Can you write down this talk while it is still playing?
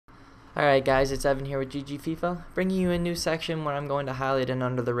Alright guys, it's Evan here with GG FIFA, bringing you a new section where I'm going to highlight an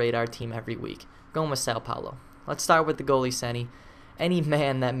under-the-radar team every week. Going with Sao Paulo. Let's start with the goalie Senny. Any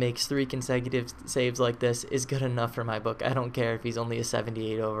man that makes 3 consecutive saves like this is good enough for my book. I don't care if he's only a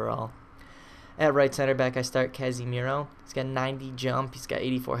 78 overall. At right center back, I start Casemiro. He's got 90 jump, he's got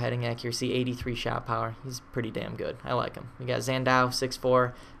 84 heading accuracy, 83 shot power. He's pretty damn good. I like him. We got Xandão,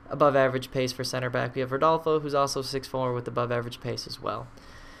 6'4", above average pace for center back. We have Rhodolfo, who's also 6'4", with above average pace as well.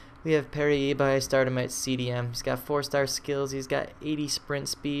 We have Paraiba, I start him at CDM. He's got 4-star skills, he's got 80 sprint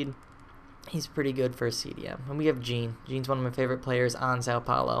speed. He's pretty good for a CDM. And we have Jean. Jean's one of my favorite players on Sao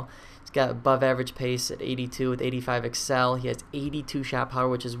Paulo. He's got above average pace at 82 with 85 excel. He has 82 shot power,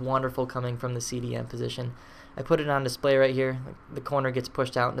 which is wonderful coming from the CDM position. I put it on display right here. The corner gets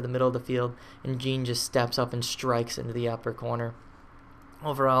pushed out into the middle of the field, and Jean just steps up and strikes into the upper corner.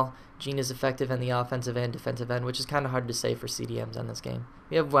 Overall, Jean is effective in the offensive and defensive end, which is kind of hard to say for CDMs on this game.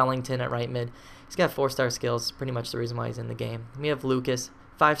 We have Wellington at right mid. He's got 4-star skills, pretty much the reason why he's in the game. We have Lucas,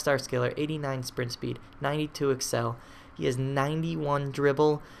 5-star skiller, 89 sprint speed, 92 excel. He has 91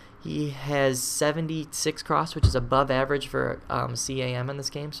 dribble. He has 76 cross, which is above average for CAM in this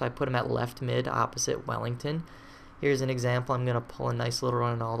game, so I put him at left mid opposite Wellington. Here's an example. I'm going to pull a nice little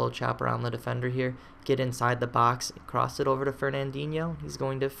Ronaldo chop around the defender here, get inside the box, cross it over to Fernandinho. He's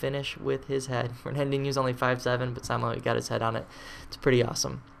going to finish with his head. Fernandinho's only 5'7", but somehow he got his head on it. It's pretty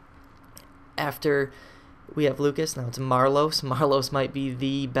awesome. After we have Lucas, now it's Marlos. Marlos might be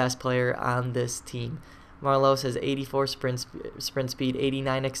the best player on this team. Marlos has 84 sprint speed,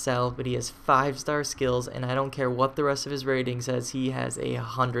 89 excel, but he has 5-star skills, and I don't care what the rest of his rating says, he has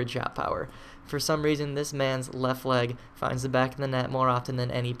 100 shot power. For some reason, this man's left leg finds the back of the net more often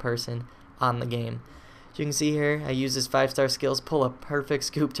than any person on the game. As you can see here, I use his 5-star skills, pull a perfect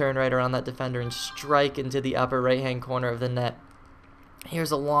scoop turn right around that defender, and strike into the upper right-hand corner of the net.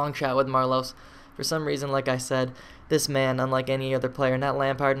 Here's a long shot with Marlos. For some reason, like I said, this man, unlike any other player, not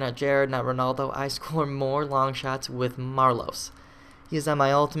Lampard, not Gerrard, not Ronaldo, I score more long shots with Marlos. He is on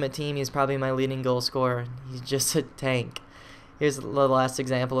my ultimate team. He's probably my leading goal scorer. He's just a tank. Here's the last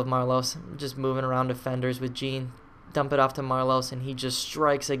example of Marlos. Just moving around defenders with Jean. Dump it off to Marlos, and he just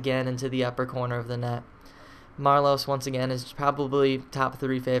strikes again into the upper corner of the net. Marlos, once again, is probably top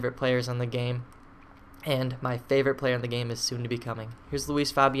 3 favorite players on the game. And my favorite player in the game is soon to be coming. Here's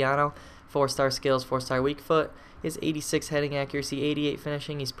Luis Fabiano, 4-star skills, 4-star weak foot. He has 86 heading accuracy, 88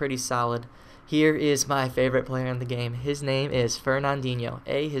 finishing. He's pretty solid. Here is my favorite player in the game. His name is Fernandinho.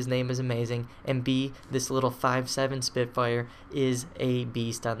 A, his name is amazing, and B, this little 5'7" Spitfire is a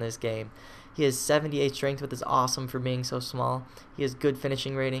beast on this game. He has 78 strength, which is awesome for being so small. He has good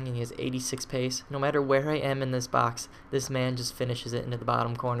finishing rating, and he has 86 pace. No matter where I am in this box, this man just finishes it into the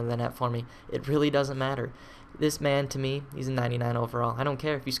bottom corner of the net for me. It really doesn't matter. This man, to me, he's a 99 overall. I don't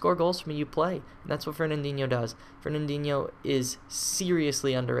care. If you score goals for me, you play. And that's what Fernandinho does. Fernandinho is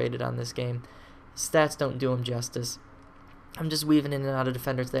seriously underrated on this game. Stats don't do him justice. I'm just weaving in and out of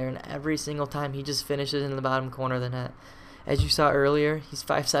defenders there, and every single time he just finishes in the bottom corner of the net. As you saw earlier, he's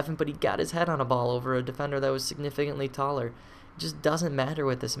 5'7", but he got his head on a ball over a defender that was significantly taller. It just doesn't matter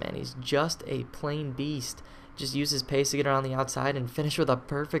with this man. He's just a plain beast. Just use his pace to get around the outside and finish with a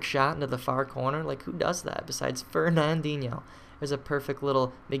perfect shot into the far corner. Like, who does that besides Fernandinho? There's a perfect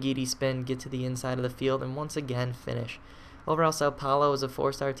little McGeady spin, get to the inside of the field, and once again finish. Overall, Sao Paulo is a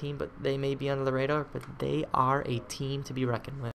 4-star team, but they may be under the radar, but they are a team to be reckoned with.